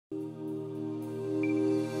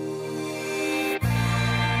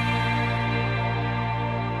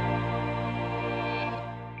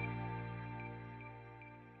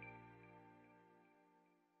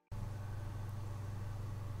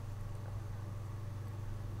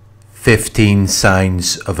15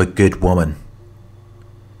 signs of a good woman.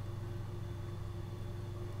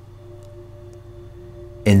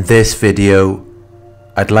 In this video,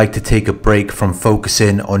 I'd like to take a break from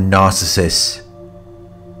focusing on narcissists.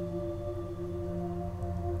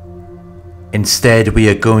 Instead, we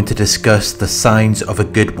are going to discuss the signs of a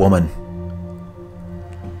good woman.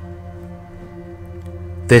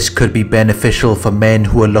 This could be beneficial for men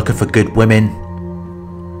who are looking for good women,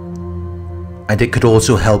 and it could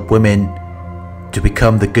also help women to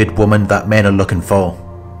become the good woman that men are looking for.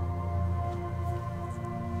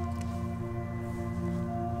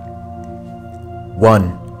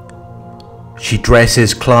 One, she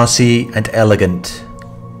dresses classy and elegant.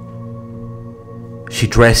 She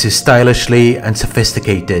dresses stylishly and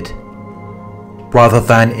sophisticated, rather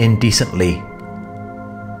than indecently,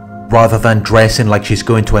 rather than dressing like she's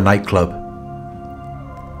going to a nightclub.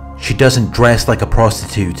 She doesn't dress like a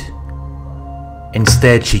prostitute.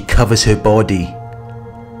 Instead, she covers her body.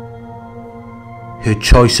 Her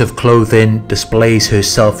choice of clothing displays her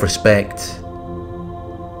self-respect.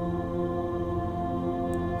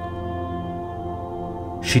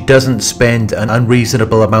 She doesn't spend an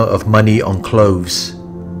unreasonable amount of money on clothes.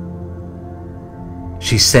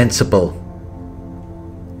 She's sensible.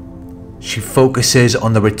 She focuses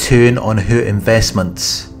on the return on her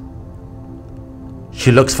investments.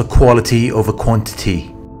 She looks for quality over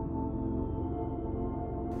quantity.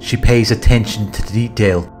 She pays attention to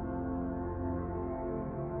detail.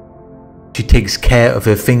 She takes care of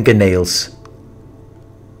her fingernails.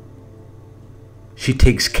 She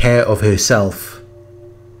takes care of herself.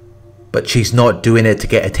 But she's not doing it to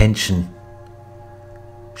get attention.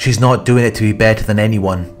 She's not doing it to be better than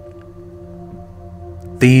anyone.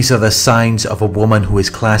 These are the signs of a woman who is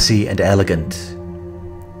classy and elegant.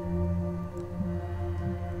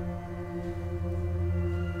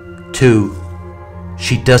 2.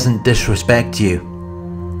 She doesn't disrespect you.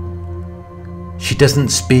 She doesn't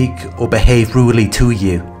speak or behave rudely to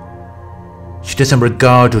you. She doesn't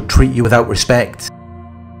regard or treat you without respect.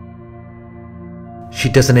 She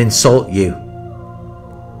doesn't insult you.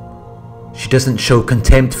 She doesn't show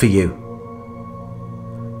contempt for you.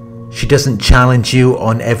 She doesn't challenge you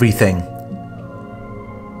on everything.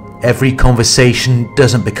 Every conversation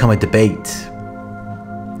doesn't become a debate.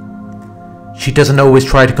 She doesn't always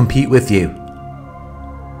try to compete with you.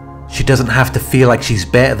 She doesn't have to feel like she's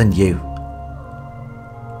better than you.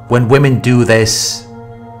 When women do this,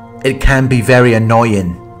 it can be very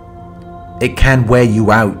annoying. It can wear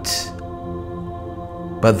you out.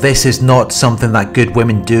 But this is not something that good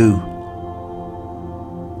women do.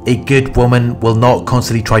 A good woman will not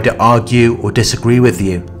constantly try to argue or disagree with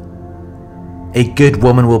you. A good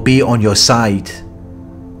woman will be on your side.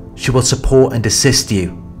 She will support and assist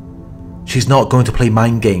you. She's not going to play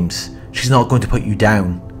mind games. She's not going to put you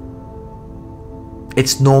down.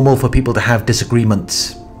 It's normal for people to have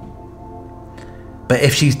disagreements. But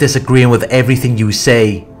if she's disagreeing with everything you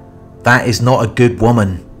say, that is not a good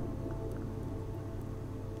woman.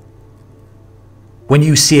 When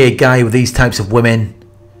you see a guy with these types of women,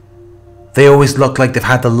 they always look like they've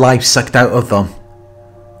had the life sucked out of them.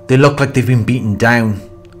 They look like they've been beaten down.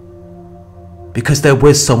 Because they're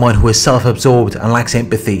with someone who is self-absorbed and lacks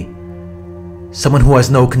empathy. Someone who has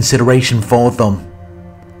no consideration for them.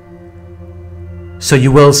 So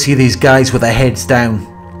you will see these guys with their heads down.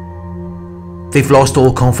 They've lost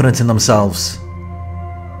all confidence in themselves.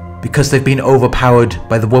 Because they've been overpowered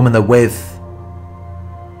by the woman they're with.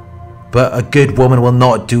 But a good woman will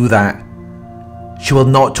not do that. She will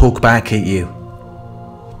not talk back at you.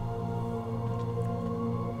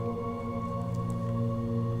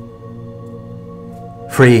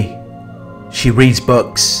 3. She reads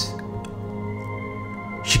books.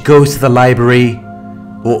 She goes to the library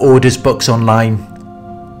or orders books online.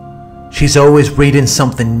 She's always reading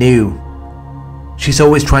something new. She's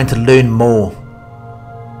always trying to learn more.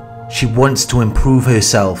 She wants to improve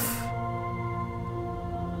herself.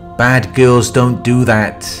 Bad girls don't do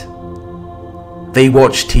that. They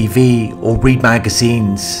watch TV or read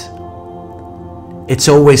magazines. It's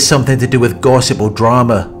always something to do with gossip or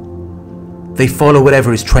drama. They follow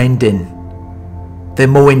whatever is trending. They're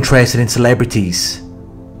more interested in celebrities.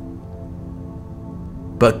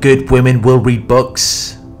 But good women will read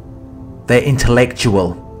books. They're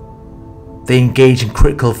intellectual. They engage in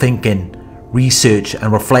critical thinking, research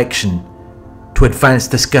and reflection to advance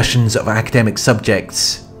discussions of academic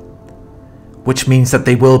subjects. Which means that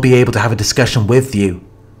they will be able to have a discussion with you.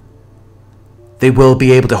 They will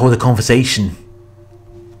be able to hold a conversation.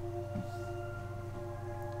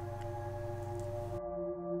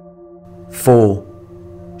 4.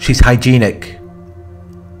 She's hygienic.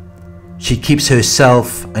 She keeps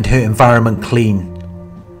herself and her environment clean.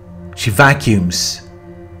 She vacuums.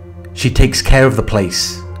 She takes care of the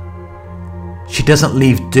place. She doesn't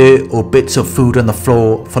leave dirt or bits of food on the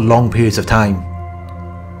floor for long periods of time.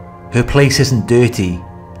 Her place isn't dirty.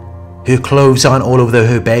 Her clothes aren't all over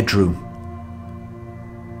her bedroom.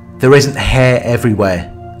 There isn't hair everywhere.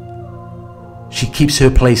 She keeps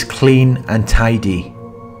her place clean and tidy.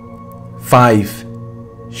 5.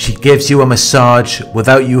 She gives you a massage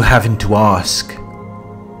without you having to ask.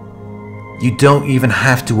 You don't even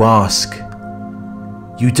have to ask.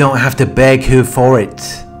 You don't have to beg her for it.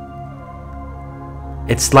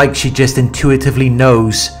 It's like she just intuitively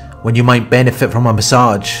knows when you might benefit from a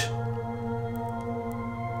massage.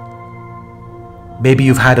 Maybe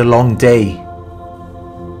you've had a long day.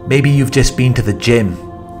 Maybe you've just been to the gym.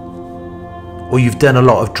 Or you've done a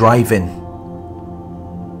lot of driving.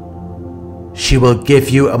 She will give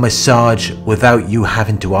you a massage without you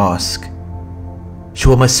having to ask. She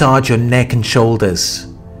will massage your neck and shoulders.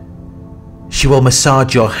 She will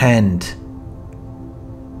massage your hand.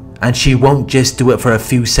 And she won't just do it for a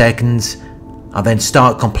few seconds and then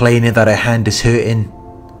start complaining that her hand is hurting.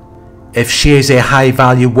 If she is a high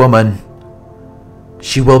value woman,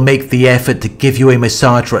 she will make the effort to give you a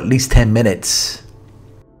massage for at least 10 minutes.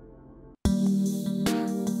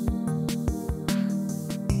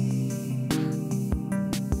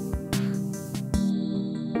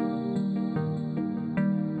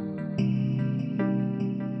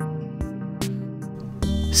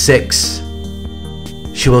 Six,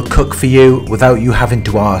 she will cook for you without you having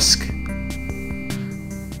to ask.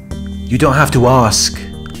 You don't have to ask.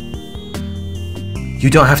 You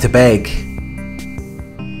don't have to beg.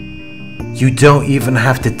 You don't even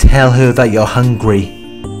have to tell her that you're hungry.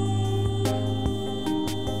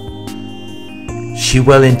 She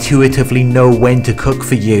will intuitively know when to cook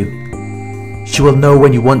for you. She will know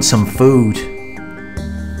when you want some food.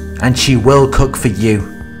 And she will cook for you,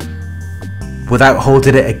 without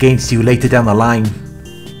holding it against you later down the line,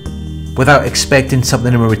 without expecting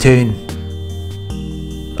something in return.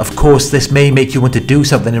 Of course, this may make you want to do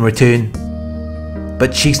something in return,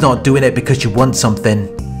 but she's not doing it because you want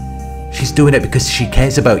something. She's doing it because she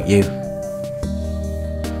cares about you.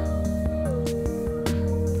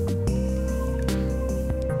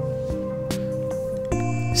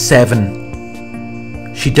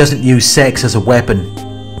 Seven, she doesn't use sex as a weapon.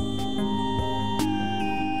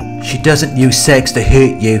 She doesn't use sex to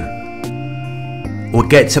hurt you or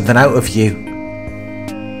get something out of you.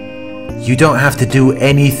 You don't have to do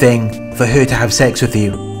anything for her to have sex with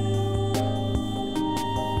you.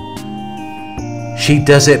 She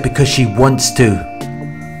does it because she wants to,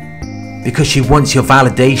 because she wants your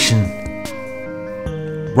validation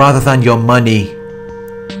rather than your money,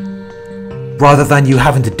 rather than you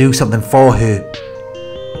having to do something for her.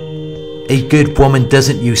 A good woman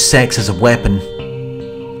doesn't use sex as a weapon.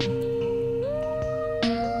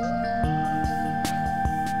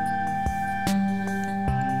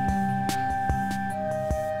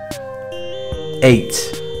 8.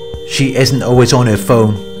 She isn't always on her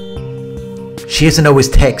phone. She isn't always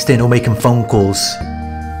texting or making phone calls.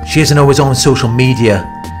 She isn't always on social media.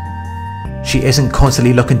 She isn't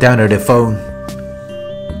constantly looking down at her phone.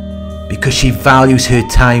 Because she values her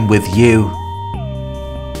time with you.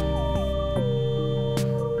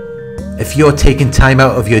 If you're taking time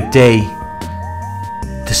out of your day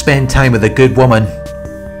to spend time with a good woman,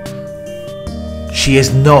 she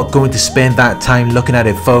is not going to spend that time looking at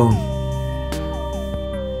her phone.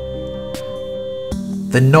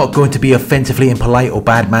 They're not going to be offensively impolite or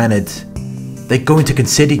bad-mannered. They're going to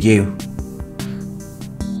consider you.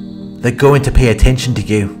 They're going to pay attention to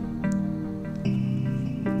you.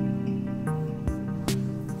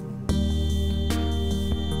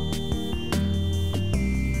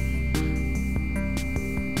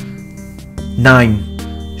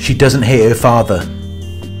 Nine, she doesn't hate her father.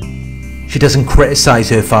 She doesn't criticize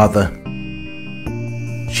her father.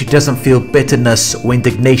 She doesn't feel bitterness or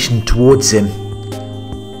indignation towards him.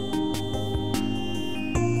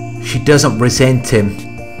 She doesn't resent him.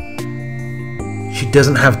 She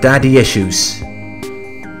doesn't have daddy issues.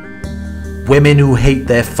 Women who hate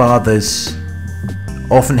their fathers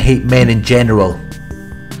often hate men in general.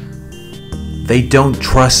 They don't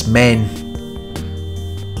trust men.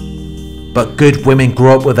 But good women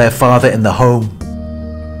grow up with their father in the home.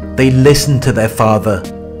 They listened to their father.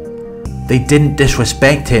 They didn't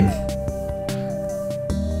disrespect him.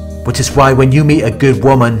 Which is why when you meet a good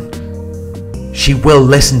woman, she will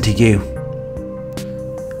listen to you.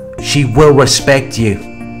 She will respect you.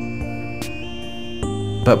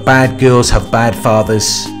 But bad girls have bad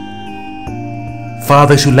fathers.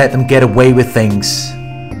 Fathers who let them get away with things.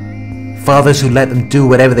 others who let them do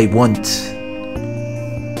whatever they want.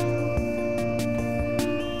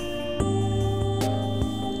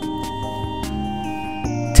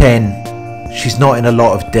 She's not in a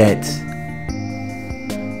lot of debt.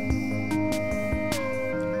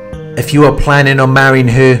 If you are planning on marrying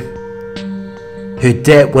her, her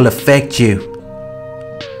debt will affect you.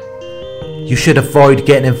 You should avoid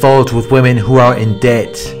getting involved with women who are in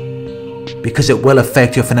debt, because it will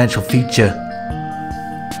affect your financial future.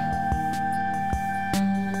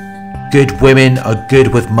 Good women are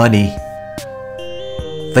good with money.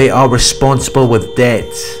 They are responsible with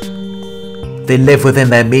debt. They live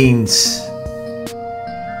within their means.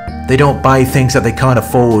 They don't buy things that they can't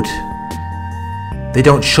afford. They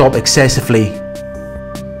don't shop excessively.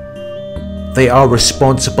 They are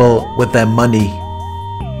responsible with their money.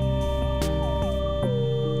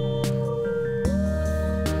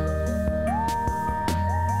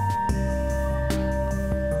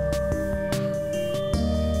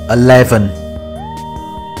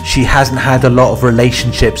 She hasn't had a lot of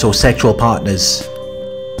relationships or sexual partners.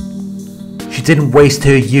 She didn't waste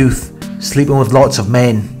her youth sleeping with lots of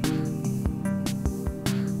men.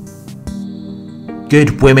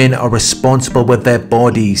 Good women are responsible with their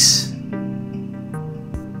bodies.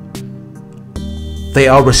 They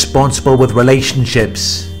are responsible with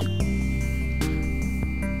relationships.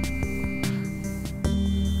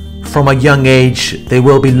 From a young age, they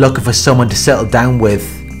will be looking for someone to settle down with,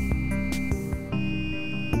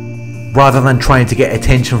 rather than trying to get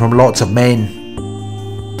attention from lots of men.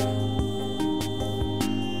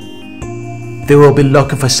 They will be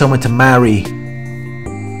looking for someone to marry.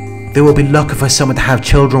 They will be looking for someone to have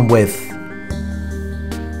children with.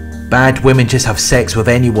 Bad women just have sex with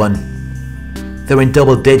anyone. They're in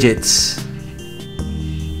double digits.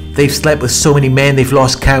 They've slept with so many men they've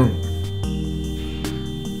lost count.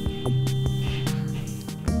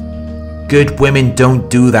 Good women don't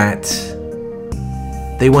do that.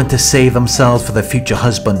 They want to save themselves for their future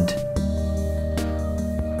husband.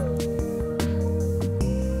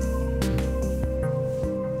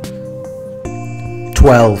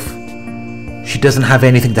 She doesn't have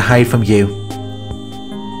anything to hide from you.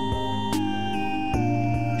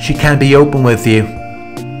 She can be open with you.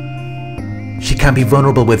 She can be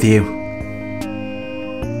vulnerable with you.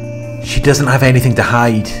 She doesn't have anything to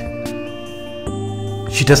hide.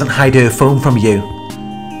 She doesn't hide her phone from you.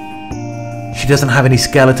 She doesn't have any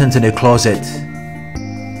skeletons in her closet.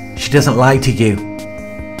 She doesn't lie to you.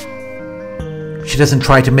 She doesn't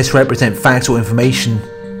try to misrepresent facts or information.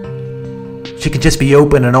 She can just be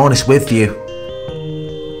open and honest with you.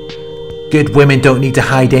 Good women don't need to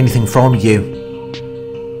hide anything from you,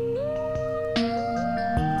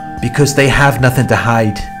 because they have nothing to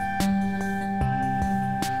hide.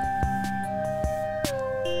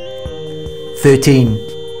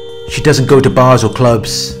 She doesn't go to bars or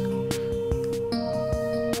clubs.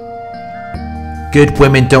 Good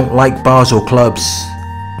women don't like bars or clubs.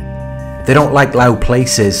 They don't like loud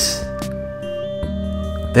places.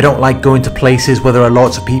 They don't like going to places where there are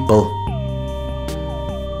lots of people.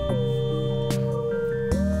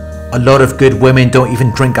 A lot of good women don't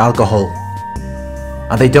even drink alcohol,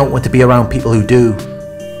 and they don't want to be around people who do.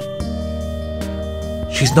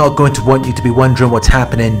 She's not going to want you to be wondering what's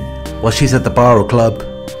happening while she's at the bar or club.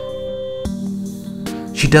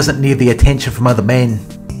 She doesn't need the attention from other men.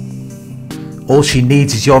 All she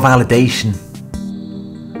needs is your validation.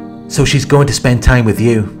 So she's going to spend time with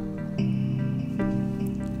you.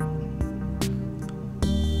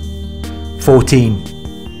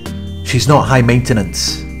 14. She's not high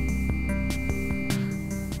maintenance.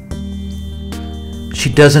 She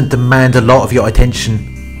doesn't demand a lot of your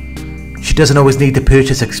attention. She doesn't always need to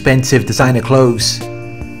purchase expensive designer clothes.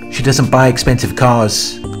 She doesn't buy expensive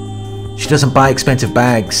cars. She doesn't buy expensive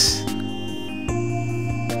bags.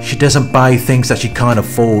 She doesn't buy things that she can't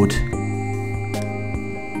afford.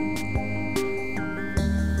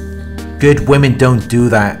 Good women don't do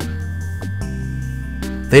that.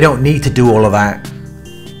 They don't need to do all of that.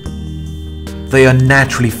 They are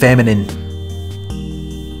naturally feminine.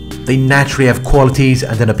 They naturally have qualities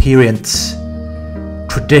and an appearance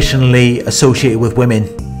traditionally associated with women.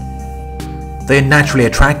 They are naturally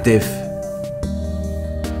attractive.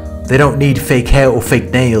 They don't need fake hair or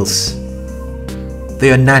fake nails.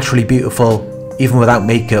 They are naturally beautiful, even without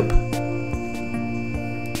makeup.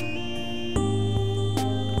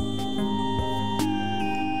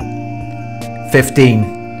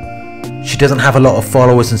 15. She doesn't have a lot of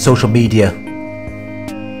followers on social media.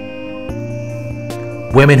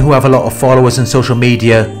 Women who have a lot of followers on social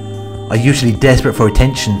media are usually desperate for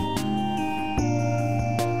attention.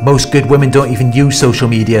 Most good women don't even use social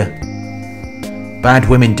media. Bad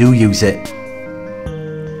women do use it.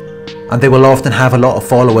 And they will often have a lot of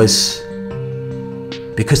followers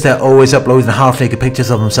because they're always uploading half-naked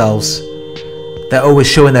pictures of themselves. They're always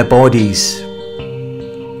showing their bodies.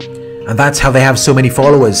 And that's how they have so many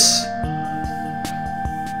followers.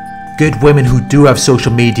 Good women who do have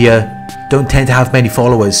social media don't tend to have many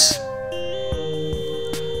followers.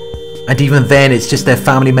 And even then, it's just their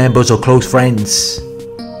family members or close friends.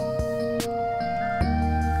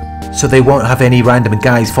 So they won't have any random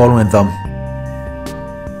guys following them.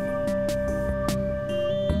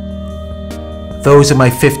 Those are my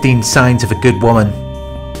 15 signs of a good woman.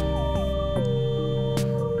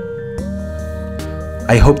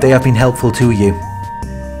 I hope they have been helpful to you.